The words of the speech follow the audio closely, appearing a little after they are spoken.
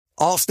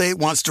Allstate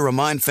wants to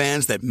remind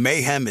fans that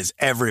mayhem is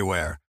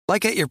everywhere,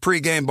 like at your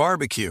pregame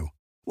barbecue.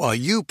 While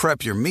you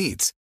prep your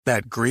meats,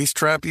 that grease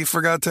trap you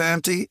forgot to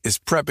empty is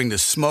prepping to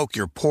smoke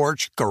your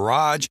porch,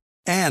 garage,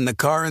 and the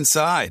car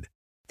inside.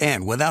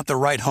 And without the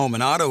right home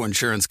and auto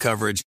insurance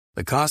coverage,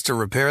 the cost to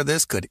repair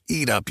this could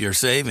eat up your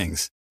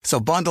savings. So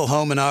bundle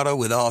home and auto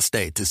with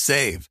Allstate to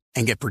save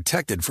and get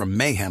protected from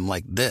mayhem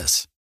like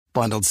this.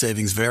 Bundled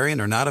savings vary and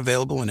are not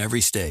available in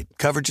every state.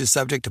 Coverage is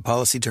subject to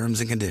policy terms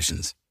and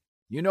conditions.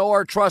 You know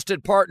our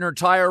trusted partner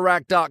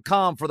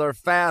TireRack.com for their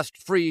fast,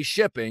 free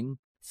shipping,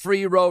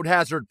 free road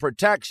hazard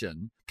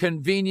protection,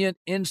 convenient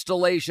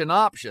installation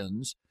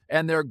options,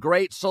 and their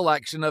great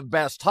selection of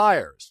best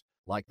tires,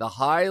 like the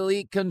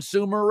highly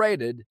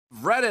consumer-rated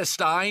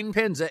Vredestein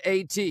Pinza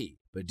AT.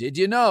 But did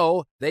you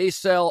know they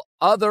sell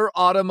other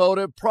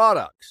automotive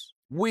products?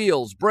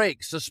 Wheels,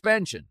 brakes,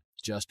 suspension,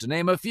 just to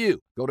name a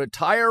few. Go to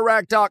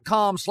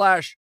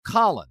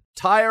TireRack.com/Colin.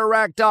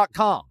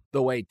 TireRack.com,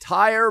 the way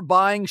tire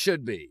buying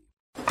should be.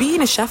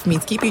 Being a chef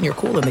means keeping your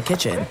cool in the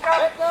kitchen.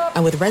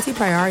 And with Resi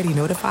Priority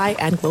Notify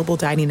and Global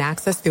Dining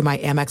Access through my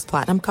Amex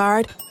Platinum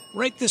card,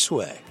 right this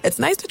way. It's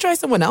nice to try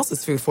someone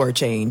else's food for a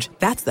change.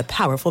 That's the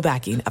powerful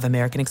backing of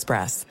American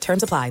Express.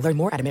 Terms apply. Learn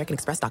more at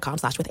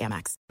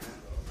americanexpress.com/withAmex.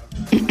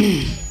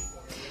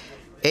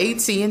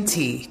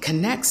 AT&T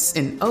connects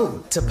an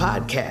ode to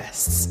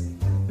podcasts.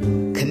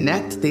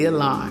 Connect the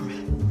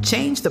alarm.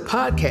 Change the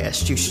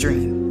podcast you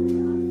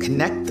stream.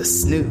 Connect the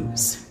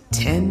snooze.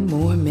 10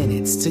 more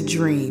minutes to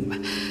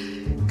dream.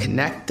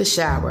 Connect the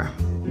shower.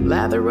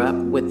 Lather up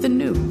with the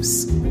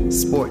news.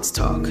 Sports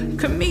talk,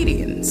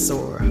 comedians,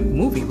 or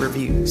movie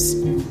reviews.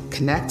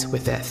 Connect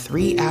with that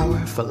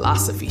 3-hour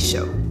philosophy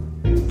show.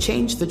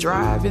 Change the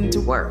drive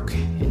into work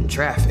in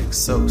traffic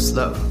so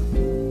slow.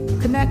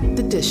 Connect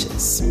the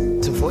dishes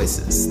to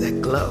voices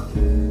that glow.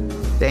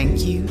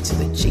 Thank you to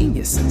the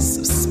geniuses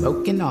of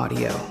spoken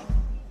audio.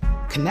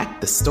 Connect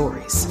the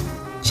stories.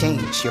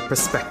 Change your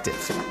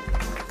perspective.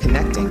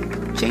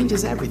 Connecting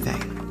changes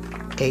everything.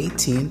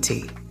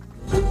 AT&T.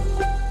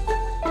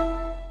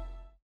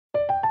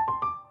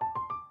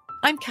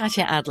 I'm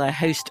Katya Adler,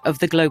 host of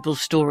The Global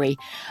Story.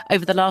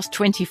 Over the last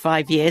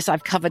 25 years,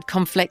 I've covered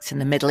conflicts in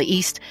the Middle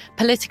East,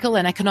 political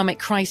and economic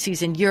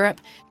crises in Europe,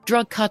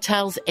 drug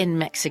cartels in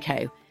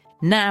Mexico.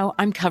 Now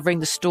I'm covering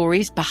the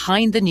stories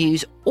behind the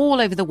news all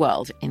over the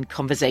world in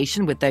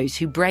conversation with those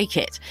who break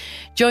it.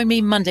 Join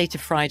me Monday to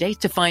Friday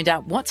to find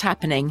out what's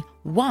happening,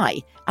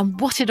 why, and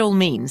what it all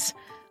means.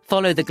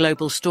 Follow The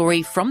Global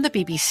Story from the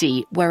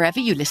BBC wherever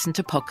you listen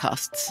to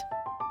podcasts.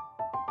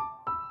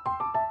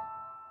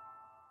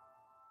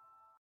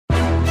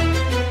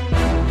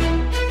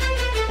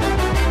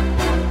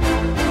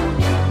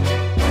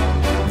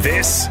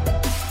 This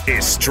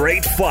is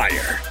Straight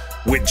Fire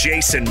with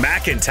Jason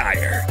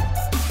McIntyre.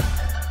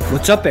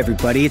 What's up,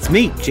 everybody? It's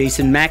me,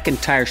 Jason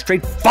McIntyre.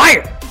 Straight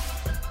Fire!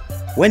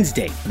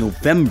 Wednesday,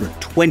 November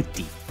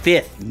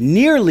 25th,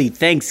 nearly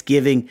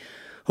Thanksgiving.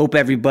 Hope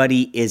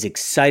everybody is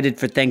excited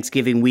for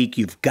Thanksgiving week.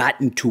 You've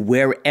gotten to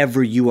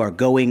wherever you are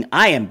going.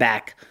 I am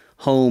back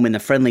home in the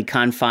friendly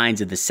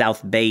confines of the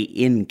South Bay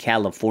in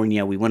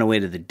California. We went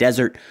away to the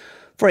desert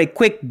for a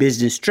quick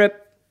business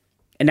trip,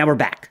 and now we're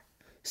back.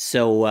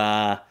 So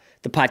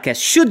the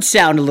podcast should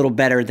sound a little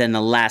better than the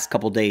last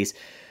couple days.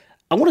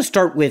 I want to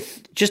start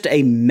with just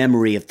a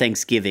memory of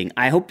Thanksgiving.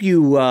 I hope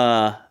you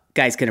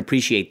guys can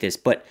appreciate this,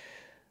 but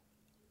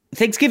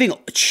Thanksgiving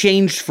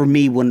changed for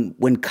me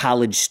when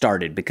college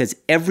started, because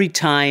every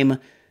time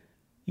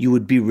you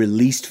would be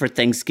released for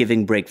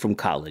Thanksgiving break from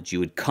college, you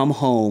would come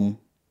home,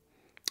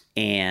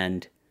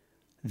 and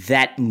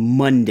that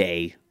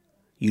Monday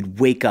you'd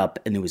wake up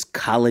and there was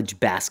college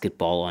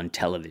basketball on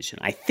television.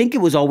 I think it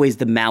was always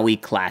the Maui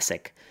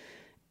Classic.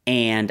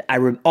 And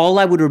all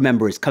I would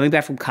remember is coming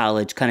back from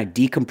college, kind of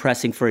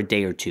decompressing for a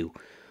day or two,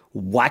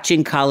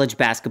 watching college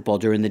basketball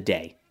during the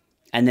day.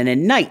 And then at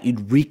night,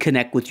 you'd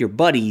reconnect with your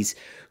buddies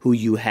who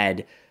you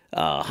had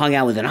hung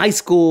out with in high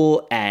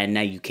school, and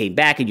now you came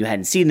back and you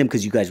hadn't seen them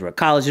because you guys were at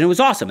college, and it was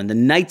awesome. And the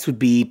nights would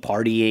be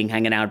partying,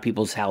 hanging out at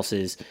people's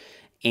houses,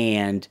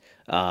 and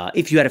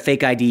if you had a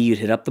fake ID, you'd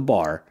hit up the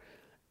bar.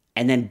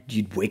 And then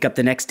you'd wake up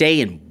the next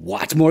day and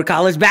watch more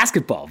college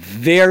basketball.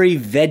 Very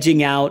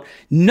vegging out.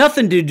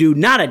 Nothing to do.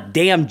 Not a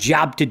damn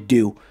job to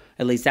do.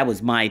 At least that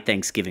was my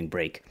Thanksgiving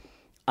break.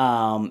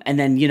 And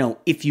then,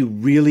 if you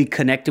really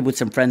connected with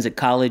some friends at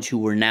college who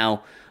were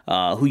now,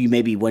 who you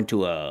maybe went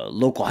to a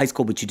local high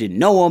school, but you didn't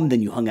know them,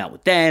 then you hung out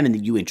with them and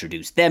then you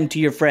introduced them to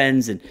your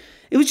friends. And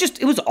it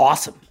was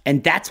awesome.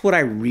 And that's what I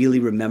really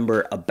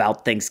remember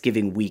about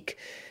Thanksgiving week.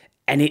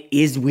 And it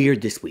is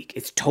weird this week.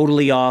 It's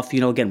totally off.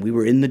 Again, we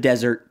were in the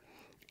desert.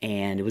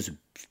 And it was,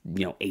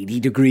 80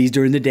 degrees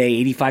during the day,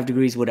 85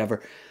 degrees,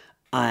 whatever.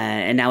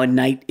 And now at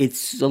night,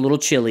 it's a little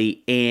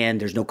chilly,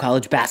 and there's no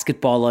college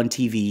basketball on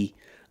TV.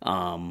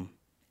 And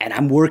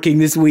I'm working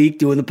this week,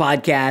 doing the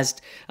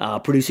podcast,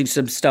 producing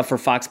some stuff for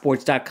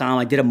FoxSports.com.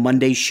 I did a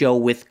Monday show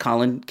with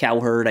Colin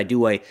Cowherd. I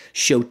do a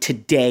show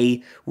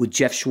today with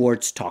Jeff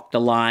Schwartz, Talk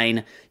the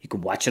Line. You can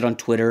watch it on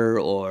Twitter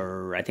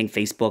or I think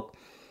Facebook.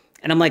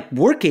 And I'm like,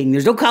 working?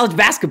 There's no college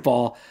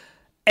basketball.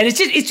 And it's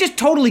just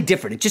totally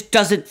different. It just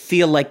doesn't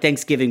feel like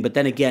Thanksgiving. But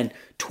then again,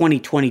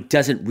 2020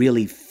 doesn't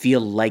really feel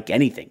like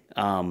anything.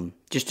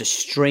 Just a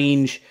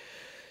strange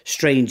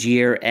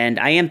year. And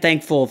I am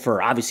thankful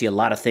for obviously a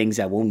lot of things.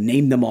 I won't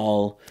name them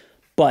all,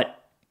 but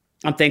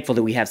I'm thankful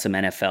that we have some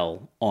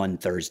NFL on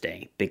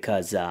Thursday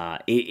because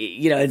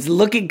it's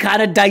looking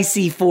kind of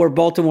dicey for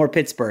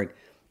Baltimore-Pittsburgh.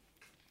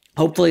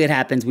 Hopefully it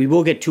happens. We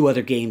will get 2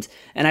 other games.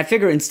 And I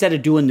figure instead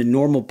of doing the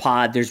normal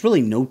pod, there's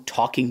really no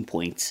talking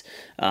points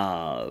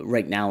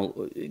right now.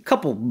 A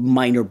couple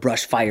minor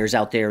brush fires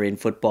out there in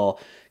football.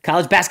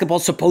 College basketball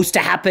is supposed to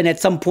happen at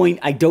some point.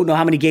 I don't know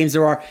how many games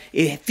there are.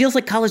 It feels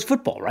like college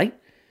football, right?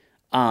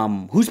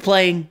 Who's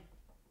playing?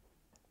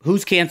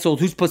 Who's canceled?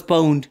 Who's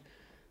postponed?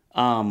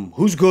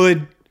 Who's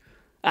good?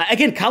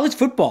 Again, college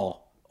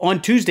football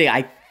on Tuesday,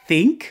 I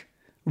think,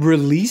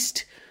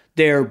 released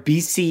their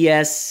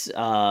BCS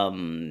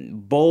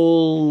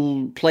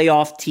bowl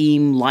playoff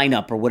team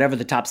lineup or whatever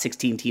the top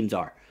 16 teams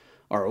are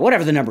or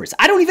whatever the number is.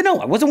 I don't even know.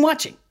 I wasn't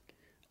watching.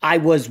 I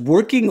was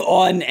working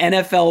on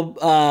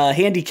NFL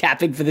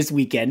handicapping for this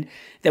weekend.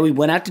 Then we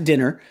went out to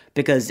dinner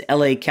because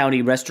LA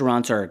County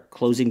restaurants are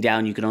closing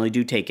down. You can only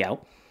do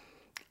takeout.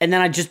 And then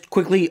I just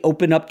quickly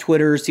open up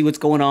Twitter, see what's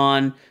going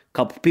on. A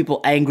couple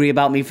people angry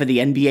about me for the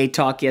NBA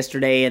talk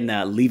yesterday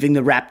and leaving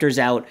the Raptors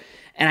out.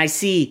 And I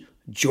see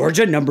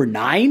Georgia number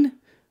 9,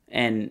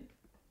 and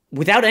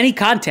without any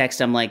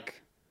context, I'm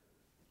like,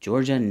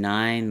 Georgia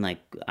 9,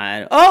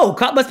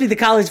 must be the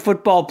college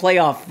football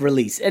playoff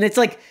release. And it's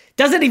like,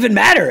 doesn't even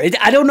matter.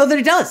 I don't know that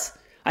it does.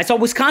 I saw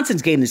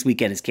Wisconsin's game this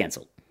weekend is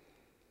canceled.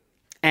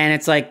 And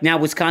it's like, now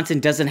Wisconsin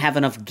doesn't have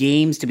enough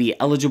games to be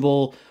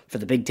eligible for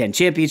the Big Ten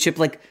championship.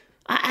 Like,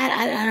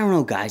 I don't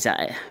know, guys.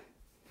 I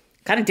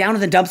kind of down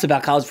in the dumps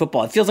about college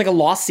football. It feels like a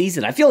lost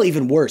season. I feel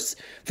even worse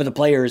for the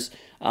players.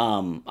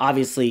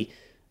 Obviously,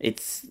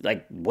 it's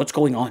like, what's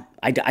going on?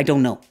 I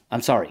don't know.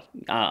 I'm sorry.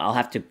 I'll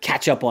have to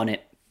catch up on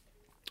it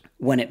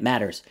when it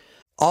matters.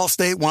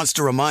 Allstate wants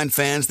to remind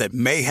fans that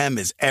mayhem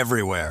is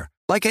everywhere,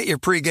 like at your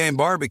pregame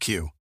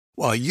barbecue.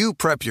 While you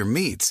prep your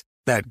meats,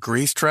 that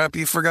grease trap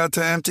you forgot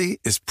to empty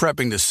is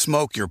prepping to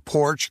smoke your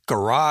porch,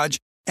 garage,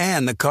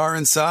 and the car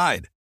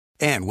inside.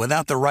 And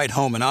without the right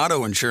home and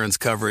auto insurance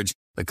coverage,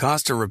 the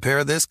cost to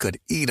repair this could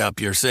eat up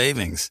your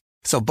savings.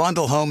 So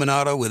bundle home and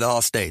auto with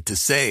Allstate to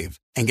save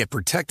and get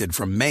protected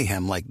from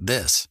mayhem like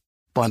this.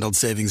 Bundled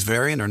savings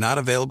vary and are not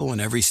available in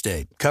every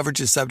state.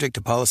 Coverage is subject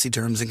to policy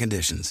terms and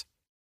conditions.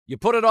 You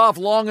put it off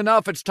long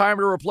enough, it's time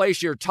to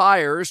replace your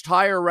tires.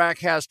 Tire Rack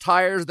has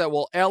tires that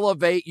will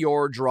elevate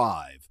your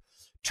drive.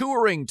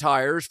 Touring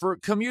tires for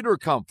commuter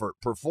comfort,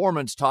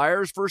 performance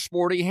tires for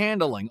sporty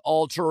handling,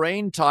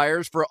 all-terrain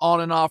tires for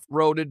on- and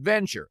off-road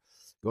adventure.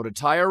 Go to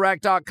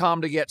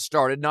TireRack.com to get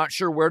started. Not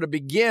sure where to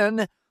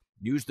begin?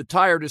 Use the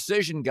Tire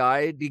Decision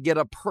Guide to get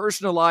a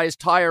personalized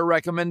tire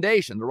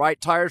recommendation, the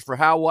right tires for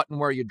how, what, and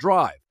where you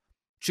drive.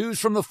 Choose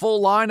from the full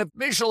line of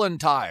Michelin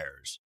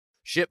tires.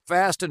 Ship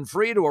fast and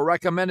free to a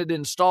recommended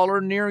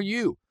installer near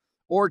you.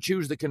 Or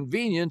choose the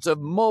convenience of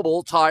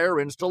mobile tire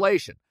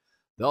installation.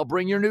 They'll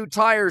bring your new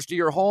tires to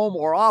your home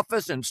or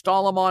office and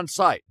install them on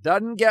site.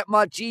 Doesn't get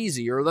much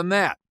easier than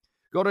that.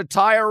 Go to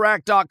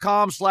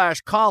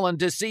TireRack.com/Colin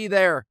to see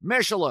their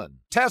Michelin,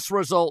 test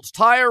results,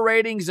 tire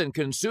ratings, and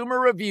consumer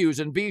reviews,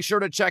 and be sure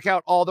to check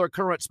out all their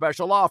current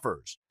special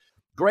offers.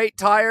 Great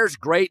tires,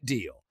 great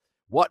deal.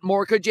 What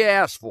more could you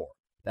ask for?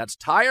 That's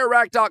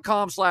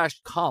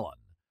TireRack.com/Colin.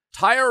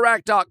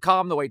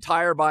 TireRack.com, the way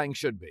tire buying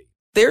should be.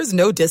 There's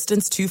no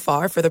distance too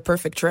far for the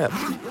perfect trip.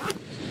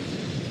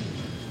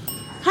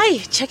 Hi,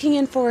 checking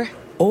in for...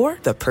 Or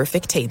the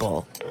perfect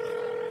table.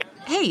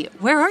 Hey,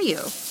 where are you?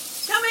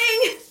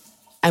 Coming!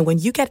 And when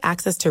you get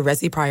access to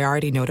Resi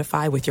Priority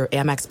Notify with your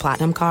Amex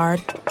Platinum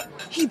card...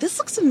 Hey, this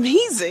looks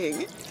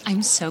amazing.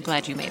 I'm so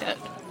glad you made it.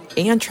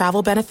 And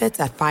travel benefits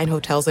at fine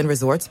hotels and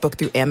resorts booked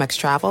through Amex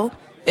Travel,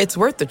 it's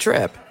worth the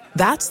trip.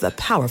 That's the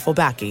powerful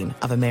backing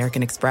of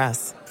American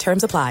Express.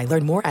 Terms apply.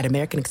 Learn more at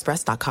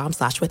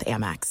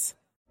americanexpress.com/withAmex.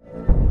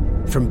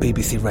 From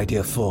BBC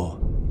Radio 4,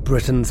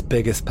 Britain's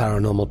biggest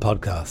paranormal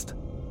podcast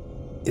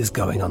is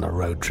going on a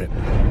road trip.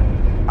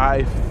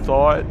 I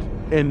thought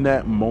in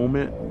that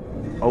moment,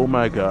 oh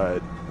my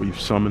God, we've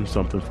summoned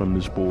something from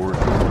this board.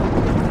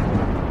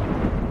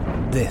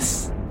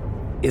 This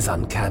is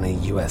Uncanny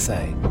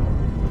USA.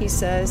 He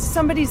says,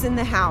 somebody's in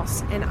the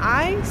house, and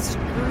I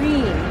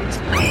screamed.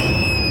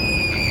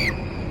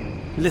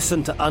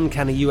 Listen to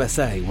Uncanny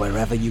USA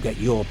wherever you get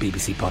your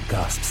BBC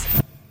podcasts,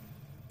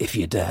 if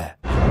you dare.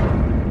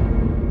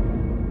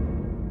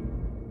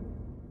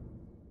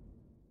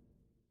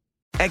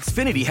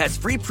 Xfinity has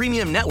free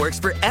premium networks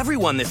for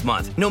everyone this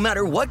month, no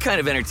matter what kind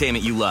of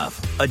entertainment you love.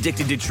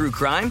 Addicted to true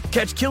crime?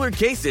 Catch killer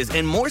cases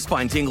and more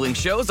spine-tingling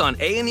shows on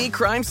A&E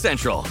Crime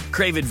Central.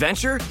 Crave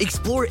adventure?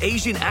 Explore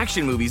Asian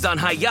action movies on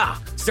Hi-YAH.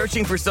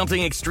 Searching for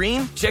something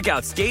extreme? Check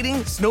out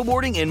skating,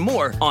 snowboarding, and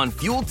more on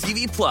Fuel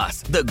TV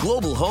Plus, the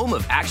global home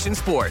of action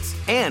sports.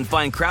 And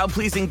find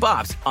crowd-pleasing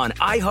bops on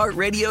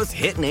iHeartRadio's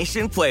Hit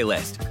Nation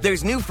playlist.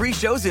 There's new free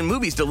shows and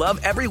movies to love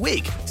every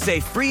week. Say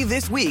free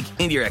this week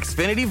in your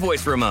Xfinity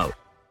voice remote.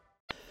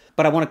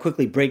 But I want to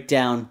quickly break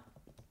down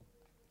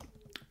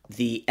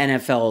the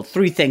NFL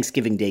 3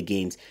 Thanksgiving Day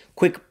games.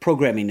 Quick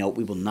programming note,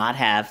 we will not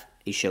have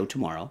a show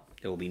tomorrow.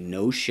 There will be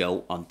no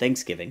show on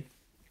Thanksgiving.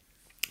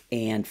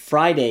 And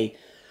Friday,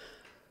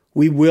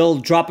 we will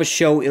drop a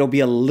show. It'll be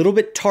a little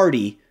bit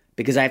tardy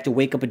because I have to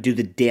wake up and do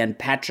the Dan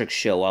Patrick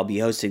Show. I'll be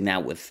hosting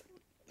that with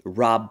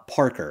Rob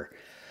Parker.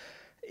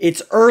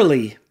 It's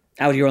early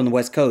out here on the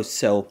West Coast,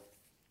 so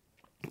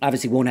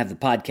obviously won't have the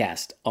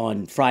podcast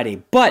on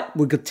Friday. But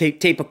we're going to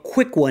tape a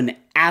quick one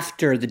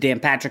after the Dan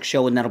Patrick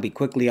Show, and that'll be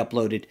quickly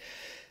uploaded.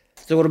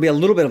 So it'll be a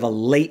little bit of a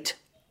late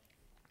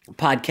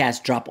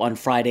podcast drop on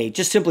Friday,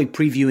 just simply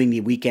previewing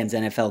the weekend's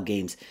NFL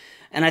games.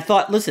 And I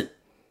thought, listen,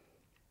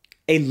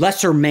 a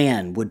lesser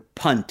man would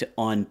punt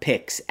on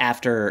picks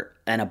after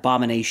an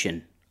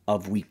abomination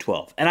of Week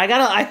 12. And I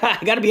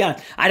gotta be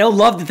honest, I don't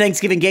love the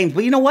Thanksgiving games,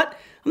 but you know what?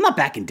 I'm not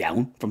backing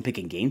down from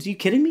picking games. Are you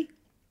kidding me?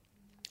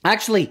 I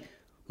actually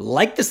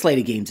like the slate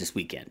of games this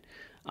weekend.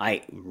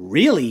 I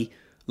really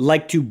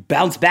like to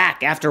bounce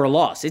back after a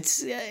loss.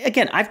 It's,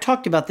 again, I've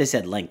talked about this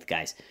at length,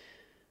 guys.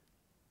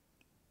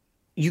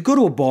 You go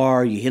to a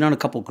bar, you hit on a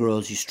couple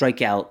girls, you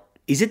strike out.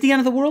 Is it the end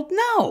of the world?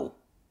 No.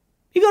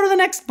 You go to the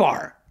next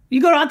bar. You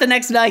go out the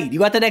next night. You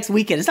go out the next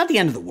weekend. It's not the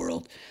end of the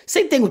world.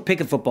 Same thing with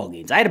picking football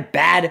games. I had a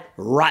bad,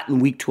 rotten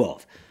Week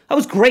 12. I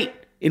was great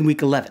in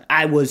Week 11.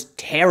 I was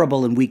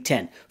terrible in Week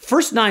 10.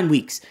 First 9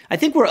 weeks. I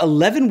think we're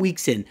 11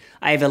 weeks in.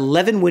 I have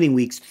 11 winning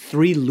weeks,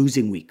 3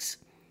 losing weeks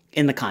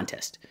in the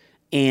contest.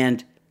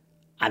 And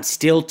I'm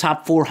still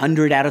top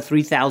 400 out of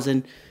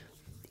 3,000.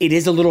 It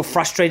is a little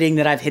frustrating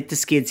that I've hit the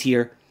skids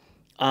here.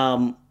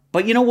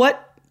 But you know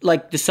what?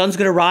 Like, the sun's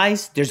going to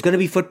rise. There's going to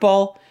be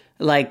football.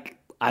 Like,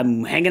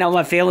 I'm hanging out with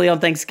my family on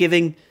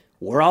Thanksgiving.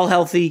 We're all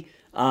healthy.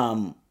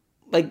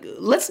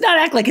 Let's not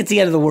act like it's the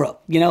end of the world.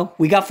 You know,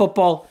 we got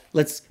football.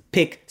 Let's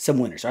pick some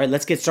winners. All right,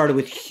 let's get started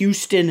with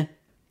Houston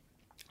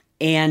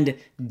and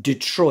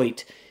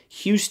Detroit.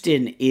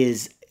 Houston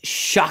is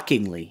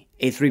shockingly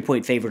a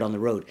 3-point favorite on the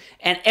road.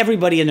 And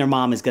everybody and their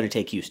mom is going to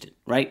take Houston,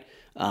 right?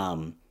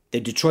 The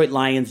Detroit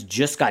Lions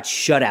just got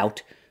shut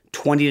out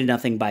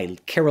 20-0 by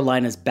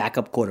Carolina's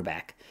backup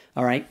quarterback.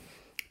 All right.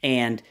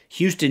 And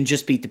Houston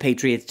just beat the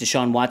Patriots.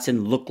 Deshaun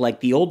Watson looked like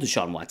the old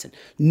Deshaun Watson.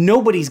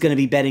 Nobody's going to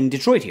be betting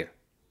Detroit here.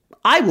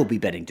 I will be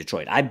betting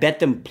Detroit. I bet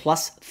them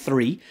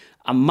 +3.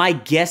 My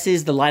guess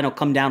is the line will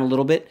come down a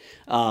little bit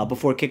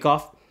before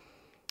kickoff.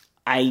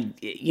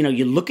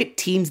 You look at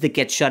teams that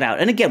get shut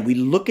out. And again, we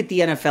look at the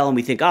NFL and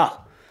we think,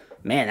 oh,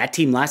 man, that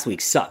team last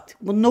week sucked.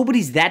 Well,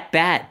 nobody's that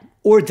bad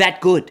or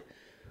that good.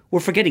 We're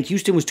forgetting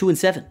Houston was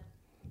 2-7.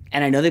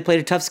 And I know they played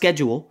a tough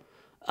schedule.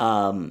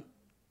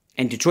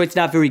 And Detroit's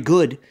not very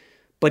good.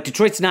 But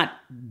Detroit's not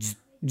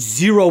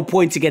 0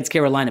 points against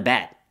Carolina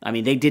bad. I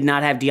mean, they did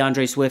not have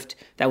DeAndre Swift.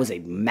 That was a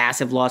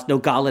massive loss. No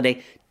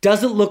Galladay.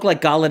 Doesn't look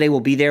like Galladay will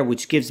be there,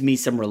 which gives me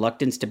some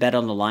reluctance to bet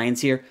on the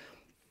Lions here.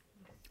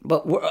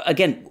 But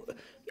again,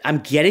 I'm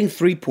getting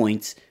 3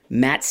 points.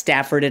 Matt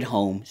Stafford at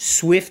home.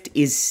 Swift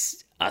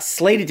is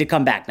slated to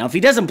come back. Now, if he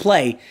doesn't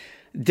play,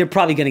 they're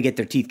probably going to get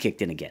their teeth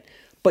kicked in again.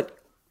 But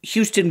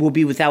Houston will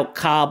be without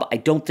Cobb. I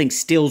don't think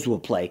Stills will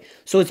play.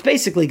 So it's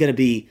basically going to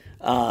be,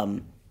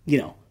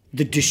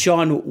 the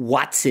Deshaun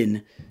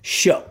Watson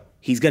show.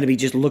 He's going to be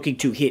just looking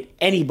to hit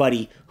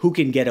anybody who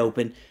can get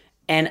open.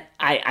 And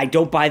I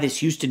don't buy this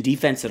Houston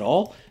defense at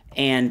all.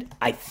 And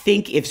I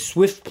think if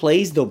Swift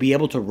plays, they'll be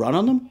able to run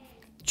on them,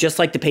 just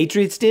like the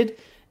Patriots did.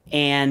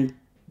 And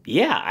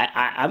yeah,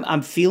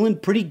 I'm feeling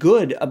pretty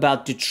good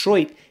about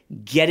Detroit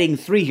getting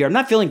 3 here. I'm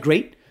not feeling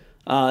great.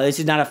 This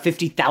is not a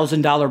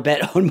 $50,000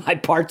 bet on my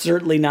part,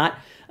 certainly not.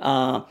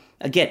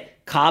 Again,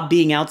 Cobb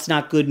being out's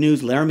not good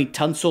news. Laramie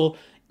Tunsil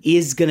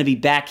is going to be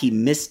back. He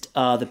missed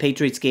the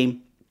Patriots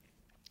game.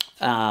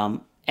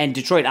 And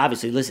Detroit,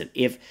 obviously, listen,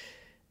 if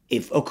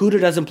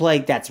Okudah doesn't play,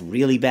 that's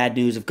really bad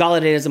news. If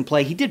Galladay doesn't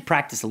play, he did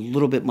practice a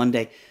little bit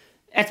Monday.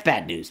 That's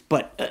bad news.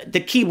 But the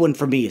key one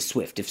for me is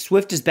Swift. If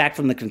Swift is back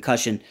from the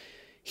concussion,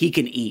 he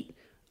can eat.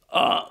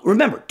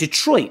 Remember,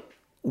 Detroit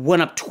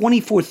went up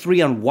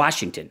 24-3 on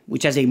Washington,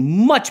 which has a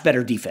much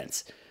better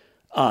defense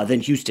than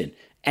Houston.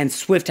 And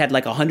Swift had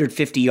like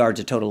 150 yards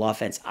of total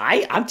offense.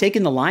 I'm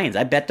taking the Lions.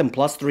 I bet them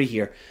 +3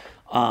 here.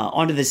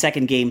 Onto the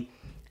second game.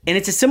 And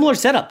it's a similar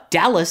setup.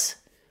 Dallas,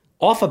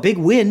 off a big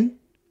win,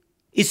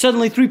 is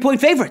suddenly 3-point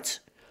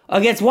favorites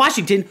against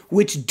Washington,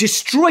 which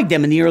destroyed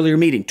them in the earlier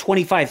meeting,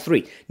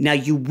 25-3. Now,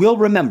 you will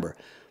remember,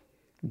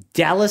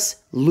 Dallas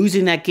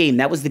losing that game,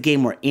 that was the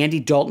game where Andy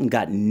Dalton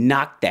got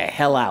knocked the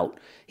hell out.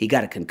 He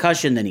got a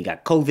concussion, then he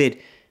got COVID,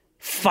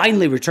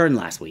 finally returned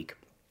last week.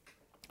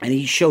 And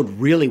he showed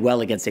really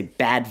well against a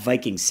bad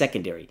Vikings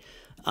secondary.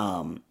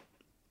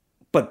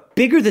 But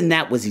bigger than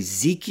that was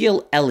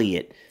Ezekiel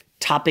Elliott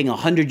topping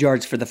 100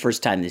 yards for the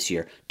first time this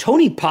year.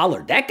 Tony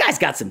Pollard, that guy's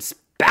got some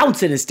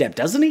bounce in his step,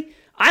 doesn't he?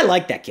 I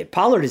like that kid.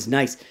 Pollard is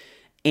nice.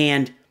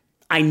 And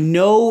I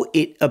know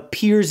it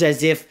appears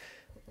as if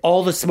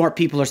all the smart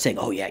people are saying,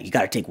 oh yeah, you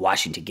got to take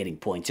Washington getting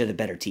points. They're the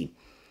better team.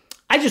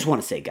 I just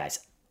want to say, guys,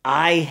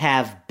 I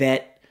have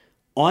bet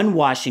on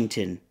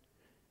Washington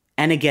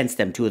and against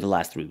them 2 of the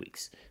last 3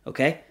 weeks,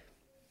 okay?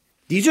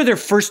 These are their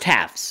first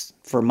halves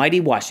for mighty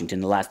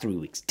Washington the last 3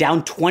 weeks.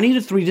 Down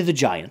 20-3 to the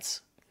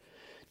Giants,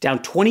 down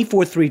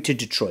 24-3 to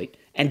Detroit,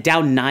 and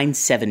down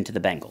 9-7 to the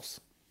Bengals.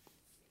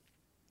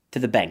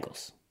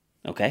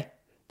 Okay?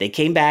 They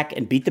came back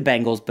and beat the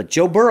Bengals, but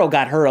Joe Burrow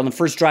got hurt on the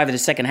first drive of the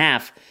second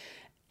half,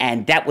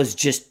 and that was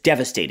just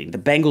devastating. The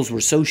Bengals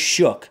were so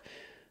shook,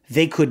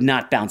 they could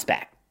not bounce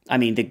back. I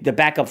mean, the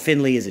backup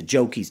Finley is a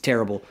joke. He's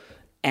terrible.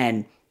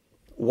 And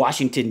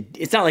Washington,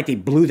 it's not like they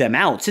blew them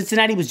out.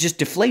 Cincinnati was just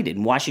deflated,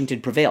 and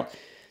Washington prevailed.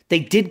 They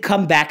did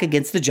come back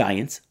against the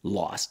Giants,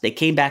 lost. They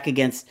came back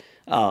against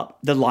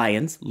the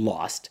Lions,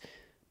 lost.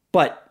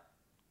 But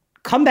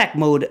comeback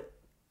mode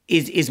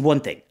is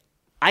one thing.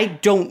 I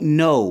don't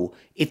know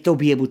if they'll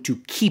be able to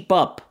keep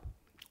up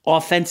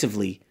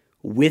offensively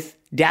with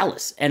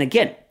Dallas. And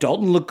again,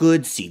 Dalton looked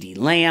good, CeeDee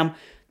Lamb.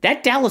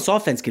 That Dallas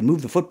offense can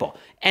move the football.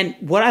 And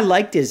what I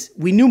liked is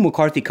we knew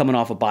McCarthy coming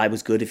off a bye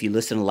was good. If you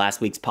listen to last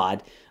week's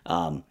pod,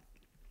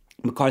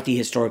 McCarthy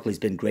historically has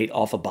been great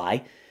off a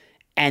bye.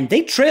 And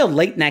they trailed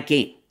late in that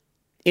game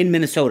in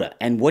Minnesota.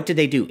 And what did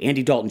they do?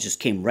 Andy Dalton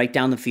just came right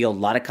down the field, a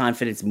lot of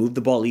confidence, moved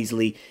the ball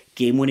easily,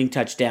 game-winning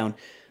touchdown.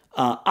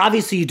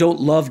 Obviously, you don't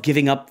love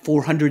giving up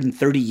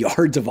 430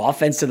 yards of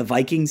offense to the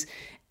Vikings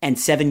and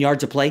 7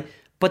 yards of play.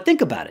 But think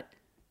about it.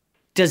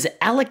 Does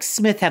Alex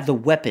Smith have the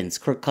weapons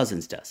Kirk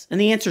Cousins does? And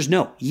the answer is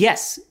no.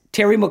 Yes,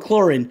 Terry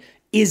McLaurin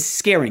is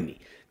scaring me.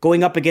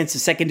 Going up against a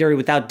secondary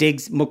without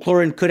Diggs,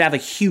 McLaurin could have a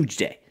huge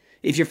day.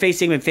 If you're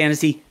facing him in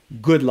fantasy,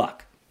 good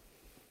luck.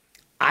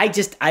 I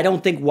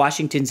don't think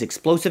Washington's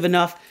explosive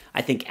enough.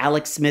 I think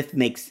Alex Smith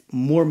makes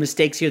more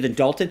mistakes here than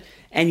Dalton.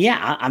 And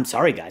yeah, I'm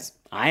sorry, guys.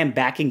 I am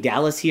backing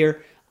Dallas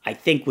here. I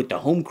think with the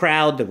home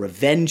crowd, the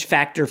revenge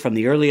factor from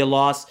the earlier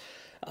loss,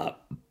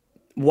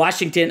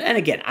 Washington, and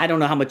again, I don't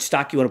know how much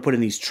stock you want to put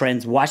in these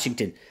trends.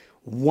 Washington,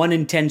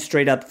 1-10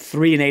 straight up,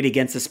 3-8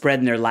 against the spread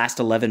in their last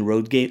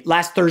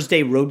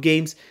Thursday road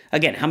games.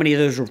 Again, how many of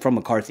those were from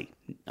McCarthy?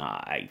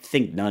 I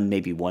think none,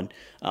 maybe one.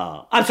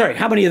 I'm sorry,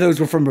 how many of those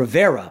were from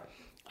Rivera?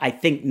 I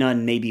think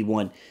none, maybe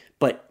one.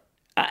 But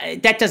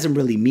that doesn't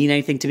really mean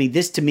anything to me.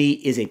 This, to me,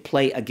 is a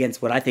play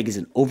against what I think is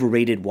an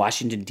overrated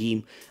Washington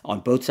team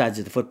on both sides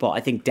of the football. I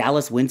think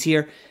Dallas wins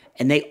here,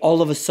 and they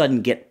all of a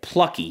sudden get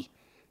plucky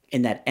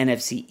in that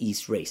NFC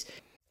East race.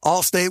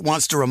 Allstate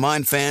wants to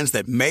remind fans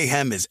that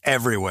mayhem is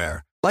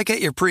everywhere, like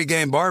at your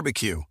pregame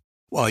barbecue.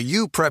 While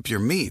you prep your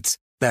meats,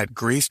 that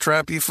grease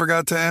trap you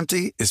forgot to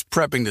empty is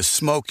prepping to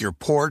smoke your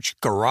porch,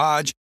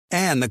 garage,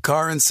 and the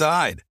car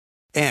inside.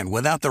 And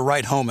without the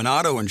right home and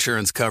auto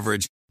insurance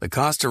coverage, the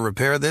cost to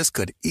repair this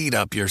could eat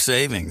up your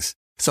savings.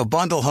 So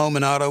bundle home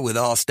and auto with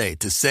Allstate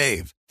to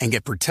save and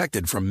get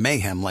protected from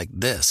mayhem like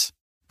this.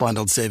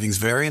 Bundled savings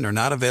vary and are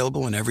not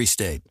available in every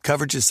state.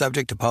 Coverage is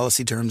subject to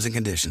policy terms and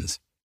conditions.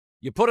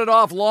 You put it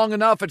off long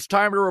enough, it's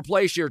time to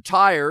replace your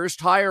tires.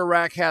 Tire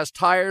Rack has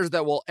tires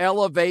that will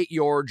elevate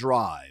your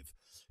drive.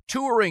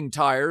 Touring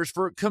tires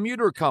for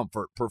commuter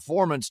comfort,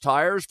 performance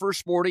tires for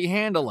sporty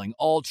handling,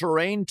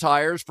 all-terrain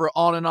tires for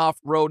on- and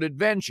off-road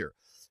adventure.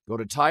 Go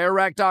to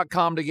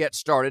TireRack.com to get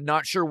started.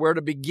 Not sure where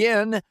to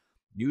begin?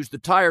 Use the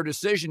Tire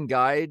Decision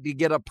Guide to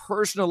get a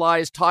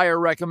personalized tire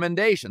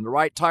recommendation, the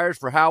right tires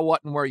for how,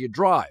 what, and where you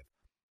drive.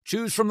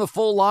 Choose from the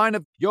full line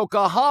of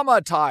Yokohama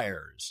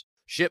tires.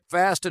 Ship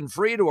fast and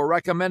free to a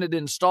recommended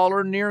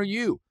installer near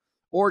you.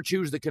 Or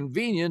choose the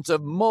convenience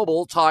of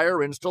mobile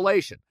tire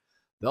installation.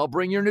 They'll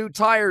bring your new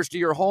tires to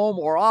your home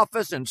or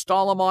office,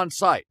 install them on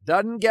site.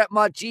 Doesn't get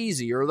much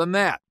easier than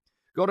that.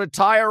 Go to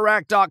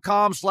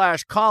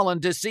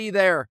TireRack.com/Colin to see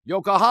their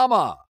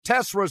Yokohama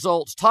test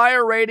results,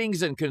 tire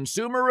ratings, and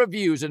consumer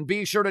reviews, and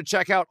be sure to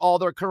check out all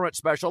their current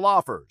special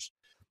offers.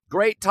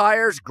 Great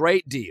tires,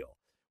 great deal.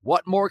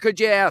 What more could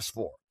you ask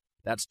for?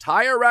 That's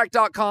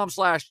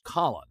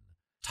TireRack.com/Colin.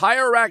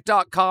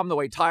 TireRack.com, the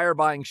way tire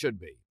buying should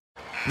be.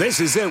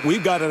 This is it.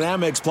 We've got an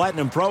Amex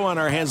Platinum Pro on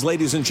our hands,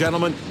 ladies and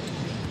gentlemen.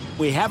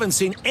 We haven't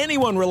seen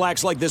anyone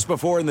relax like this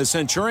before in the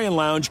Centurion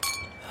Lounge.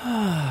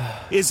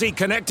 Is he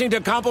connecting to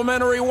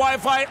complimentary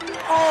Wi-Fi?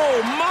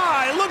 Oh,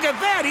 my! Look at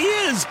that! He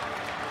is!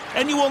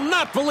 And you will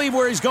not believe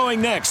where he's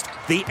going next.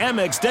 The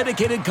Amex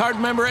dedicated card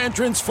member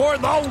entrance for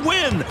the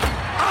win!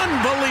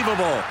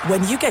 Unbelievable!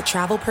 When you get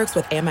travel perks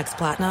with Amex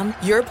Platinum,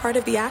 you're part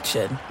of the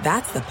action.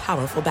 That's the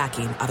powerful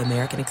backing of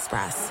American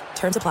Express.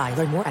 Terms apply.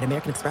 Learn more at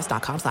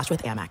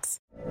americanexpress.com/withAmex.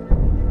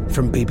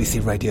 From BBC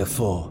Radio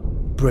 4,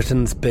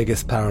 Britain's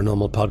biggest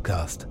paranormal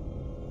podcast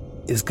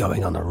is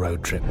going on a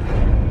road trip.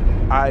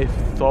 I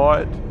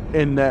thought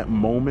in that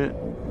moment,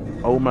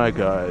 oh my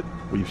God,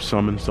 we've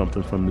summoned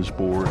something from this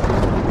board.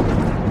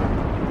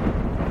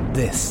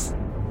 This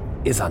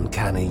is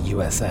Uncanny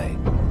USA.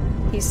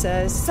 He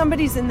says,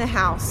 somebody's in the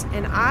house,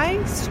 and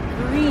I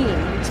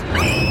screamed.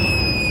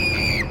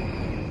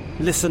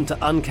 Listen to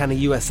Uncanny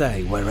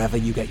USA wherever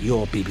you get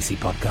your BBC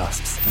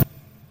podcasts,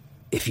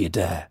 if you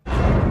dare.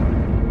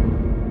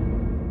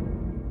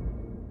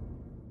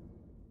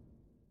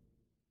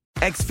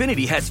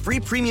 Xfinity has free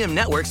premium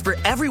networks for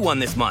everyone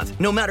this month,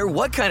 no matter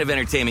what kind of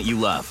entertainment you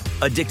love.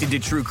 Addicted to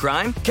true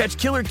crime? Catch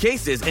killer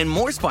cases and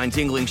more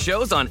spine-tingling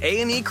shows on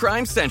A&E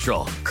Crime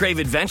Central. Crave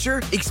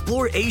adventure?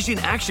 Explore Asian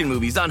action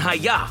movies on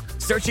Hi-YAH.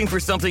 Searching for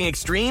something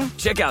extreme?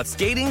 Check out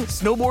skating,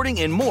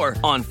 snowboarding, and more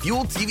on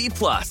Fuel TV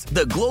Plus,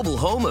 the global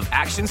home of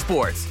action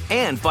sports.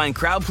 And find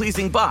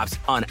crowd-pleasing bops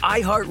on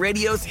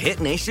iHeartRadio's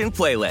Hit Nation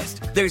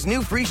playlist. There's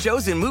new free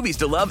shows and movies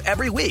to love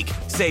every week.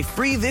 Say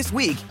free this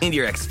week in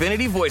your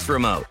Xfinity voice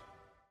remote.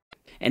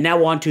 And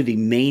now on to the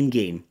main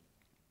game.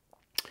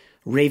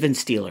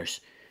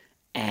 Ravens-Steelers.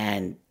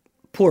 And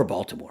poor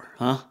Baltimore,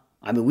 huh?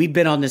 I mean, we've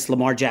been on this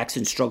Lamar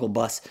Jackson struggle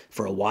bus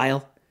for a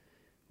while.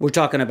 We're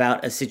talking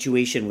about a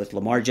situation with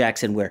Lamar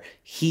Jackson where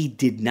he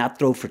did not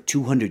throw for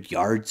 200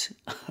 yards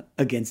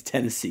against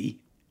Tennessee.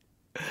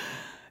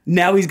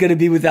 Now he's going to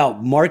be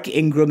without Mark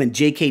Ingram and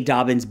J.K.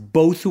 Dobbins,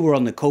 both who are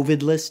on the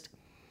COVID list.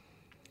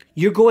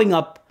 You're going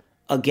up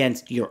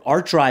against your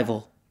arch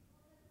rival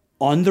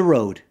on the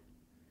road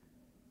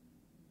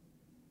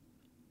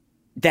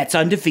that's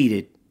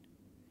undefeated.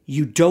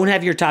 You don't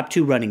have your top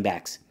two running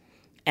backs.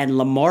 And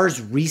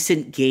Lamar's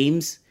recent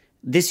games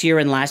this year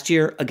and last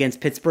year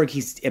against Pittsburgh,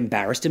 he's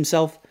embarrassed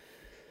himself.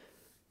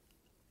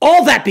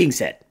 All that being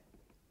said,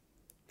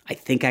 I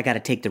think I got to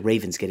take the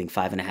Ravens getting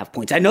 5.5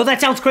 points. I know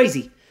that sounds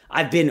crazy.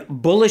 I've been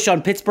bullish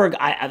on Pittsburgh.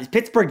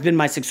 Pittsburgh's been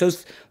my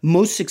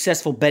most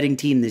successful betting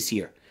team this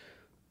year.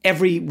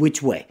 Every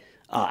which way.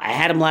 I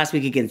had him last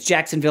week against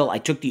Jacksonville. I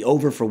took the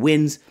over for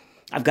wins.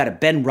 I've got a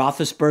Ben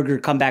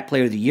Roethlisberger comeback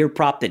player of the year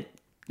prop that,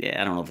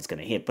 I don't know if it's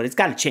going to hit, but it's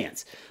got a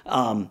chance.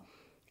 And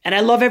I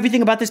love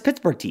everything about this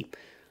Pittsburgh team.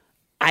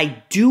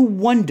 I do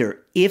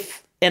wonder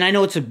if, and I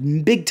know it's a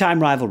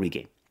big-time rivalry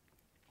game,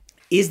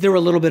 is there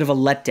a little bit of a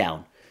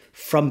letdown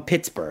from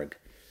Pittsburgh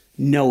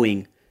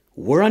knowing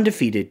we're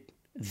undefeated,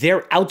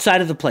 they're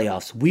outside of the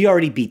playoffs, we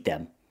already beat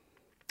them.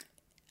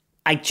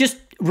 I just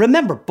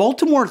remember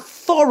Baltimore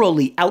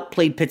thoroughly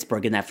outplayed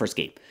Pittsburgh in that first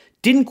game.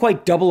 Didn't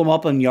quite double them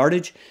up on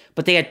yardage,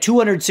 but they had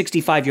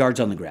 265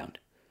 yards on the ground.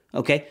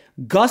 Okay?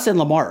 Gus and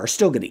Lamar are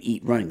still going to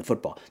eat running the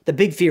football. The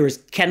big fear is,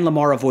 can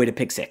Lamar avoid a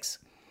pick six?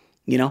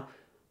 You know?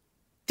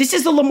 This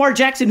is the Lamar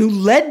Jackson who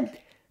led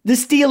the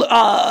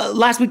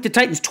last week, the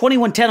Titans,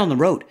 21-10 on the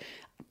road.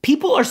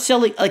 People are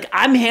selling,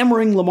 I'm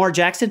hammering Lamar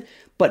Jackson,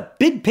 but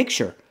big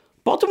picture,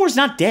 Baltimore's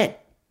not dead.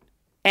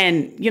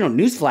 And,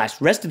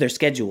 newsflash, rest of their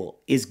schedule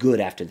is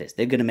good after this.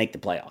 They're going to make the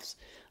playoffs.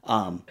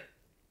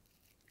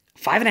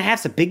 5.5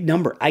 is a big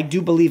number. I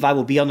do believe I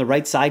will be on the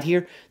right side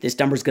here. This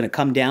number is going to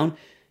come down.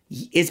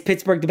 Is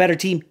Pittsburgh the better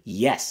team?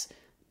 Yes.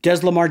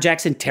 Does Lamar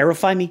Jackson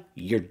terrify me?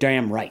 You're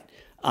damn right.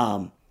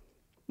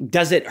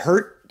 Does it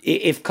hurt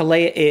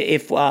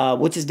if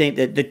what's his name,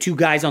 the two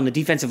guys on the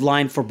defensive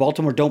line for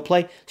Baltimore don't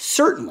play?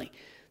 Certainly.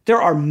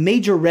 There are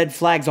major red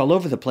flags all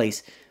over the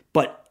place,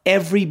 but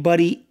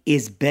everybody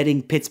is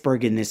betting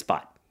Pittsburgh in this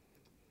spot.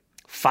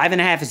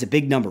 5.5 is a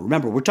big number.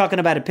 Remember, we're talking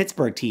about a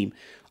Pittsburgh team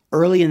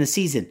early in the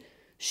season.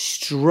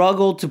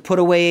 Struggled to put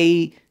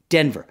away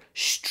Denver.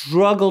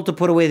 Struggled to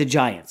put away the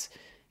Giants.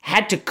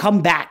 Had to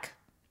come back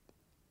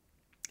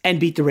and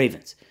beat the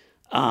Ravens.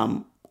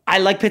 I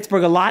like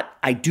Pittsburgh a lot.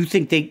 I do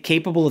think they're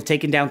capable of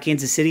taking down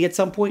Kansas City at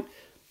some point.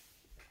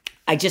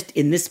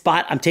 In this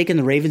spot, I'm taking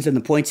the Ravens and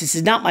the points. This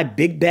is not my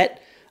big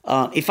bet.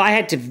 If I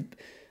had to,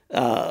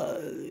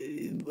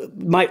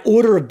 my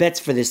order of bets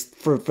for this,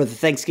 for the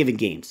Thanksgiving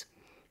games,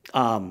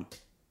 I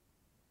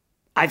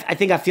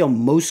think I feel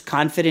most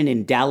confident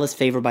in Dallas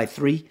favored by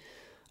 3.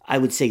 I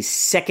would say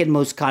second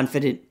most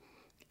confident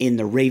in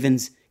the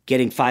Ravens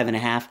getting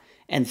 5.5,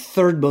 and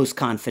third most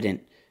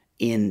confident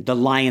in the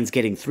Lions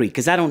getting 3.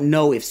 Because I don't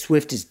know if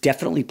Swift is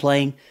definitely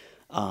playing.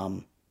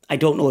 I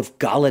don't know if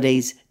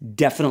Galladay's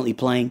definitely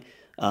playing.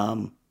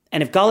 And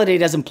if Galladay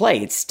doesn't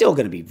play, it's still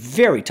going to be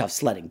very tough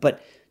sledding.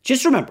 But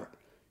just remember,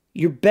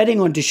 you're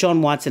betting on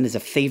Deshaun Watson as a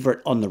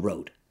favorite on the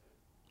road.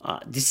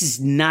 This is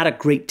not a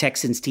great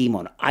Texans team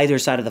on either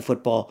side of the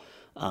football.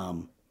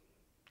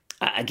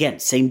 Again,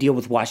 same deal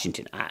with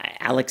Washington.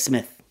 Alex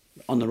Smith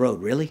on the road,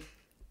 really?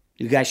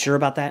 You guys sure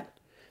about that?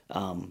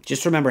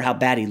 Just remember how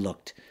bad he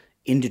looked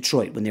in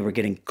Detroit when they were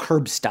getting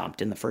curb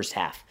stomped in the first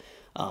half.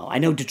 I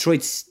know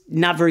Detroit's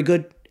not very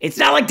good. It's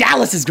not like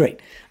Dallas is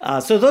great.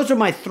 So those are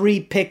my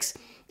 3 picks.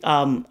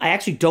 I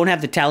actually don't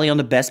have the tally on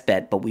the best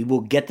bet, but we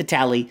will get the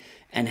tally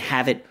and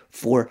have it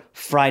for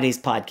Friday's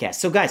podcast.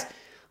 So guys, I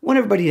want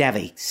everybody to have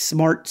a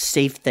smart,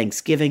 safe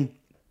Thanksgiving.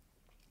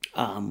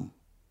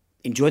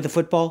 Enjoy the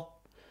football.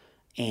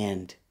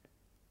 And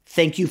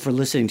thank you for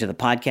listening to the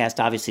podcast.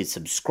 Obviously,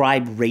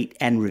 subscribe, rate,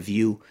 and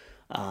review.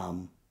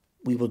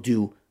 We will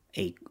do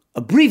a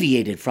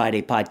abbreviated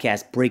Friday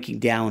podcast breaking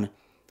down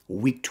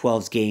Week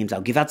 12's games.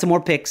 I'll give out some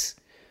more picks.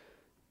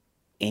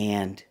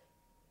 And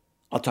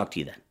I'll talk to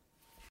you then.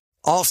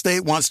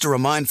 Allstate wants to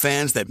remind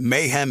fans that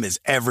mayhem is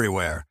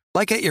everywhere.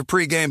 Like at your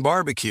pregame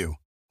barbecue.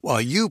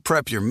 While you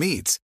prep your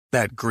meats,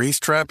 That grease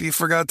trap you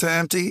forgot to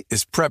empty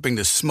is prepping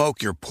to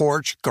smoke your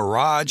porch,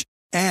 garage,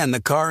 and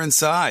the car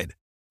inside.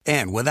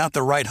 And without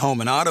the right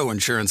home and auto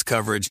insurance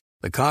coverage,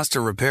 the cost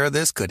to repair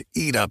this could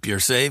eat up your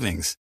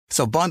savings.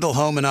 So bundle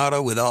home and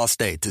auto with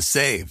Allstate to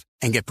save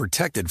and get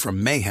protected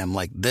from mayhem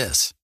like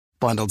this.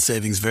 Bundled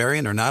savings vary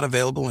and are not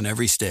available in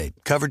every state.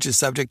 Coverage is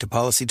subject to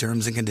policy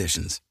terms and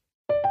conditions.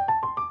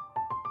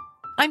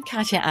 I'm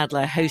Katya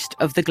Adler, host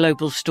of The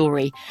Global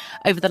Story.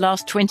 Over the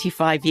last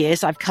 25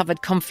 years, I've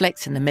covered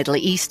conflicts in the Middle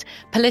East,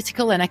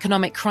 political and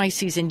economic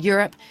crises in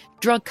Europe,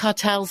 drug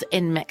cartels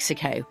in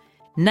Mexico.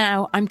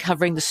 Now I'm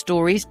covering the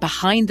stories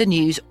behind the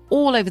news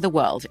all over the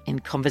world in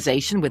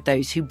conversation with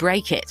those who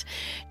break it.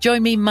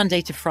 Join me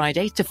Monday to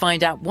Friday to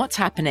find out what's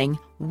happening,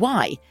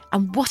 why,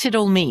 and what it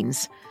all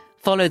means.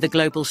 Follow The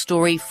Global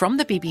Story from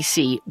the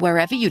BBC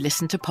wherever you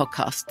listen to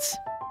podcasts.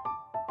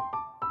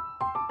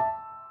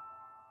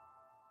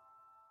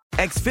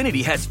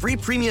 Xfinity has free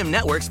premium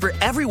networks for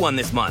everyone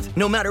this month,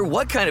 no matter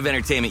what kind of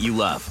entertainment you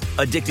love.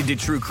 Addicted to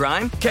true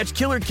crime? Catch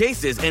killer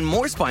cases and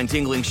more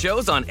spine-tingling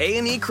shows on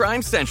A&E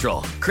Crime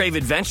Central. Crave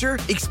adventure?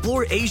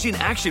 Explore Asian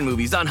action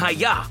movies on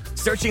Hi-Ya.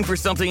 Searching for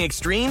something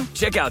extreme?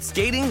 Check out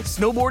skating,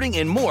 snowboarding,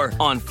 and more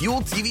on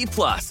Fuel TV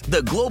Plus,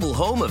 the global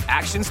home of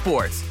action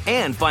sports.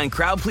 And find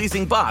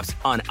crowd-pleasing bops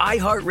on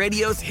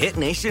iHeartRadio's Hit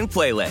Nation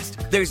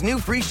playlist. There's new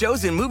free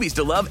shows and movies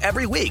to love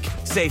every week.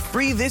 Say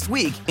free this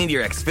week in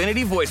your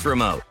Xfinity voice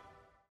remote.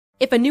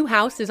 If a new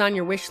house is on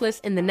your wish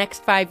list in the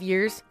next 5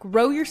 years,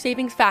 grow your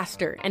savings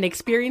faster and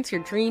experience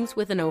your dreams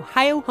with an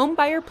Ohio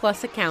Homebuyer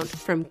Plus account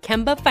from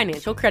Kemba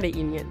Financial Credit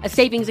Union. A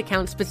savings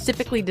account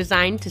specifically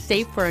designed to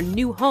save for a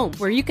new home,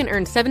 where you can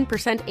earn 7%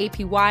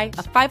 APY,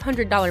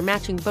 a $500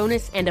 matching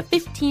bonus, and a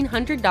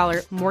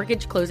 $1,500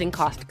 mortgage closing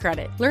cost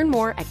credit. Learn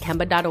more at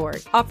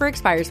Kemba.org. Offer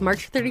expires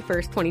March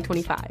 31st,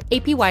 2025.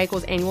 APY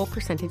equals annual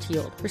percentage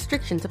yield.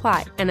 Restrictions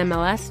apply.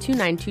 NMLS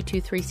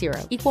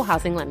 292230. Equal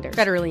housing lender.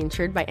 Federally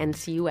insured by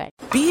NCUA.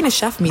 Being a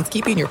chef means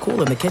keeping your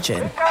cool in the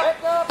kitchen.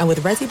 And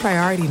with Resi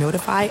Priority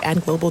Notify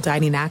and Global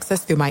Dining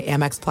Access through my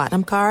Amex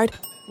Platinum card,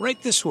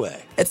 right this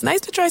way. It's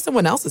nice to try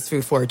someone else's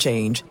food for a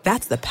change.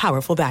 That's the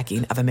powerful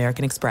backing of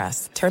American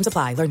Express. Terms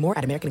apply. Learn more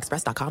at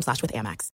americanexpress.com/withAmex.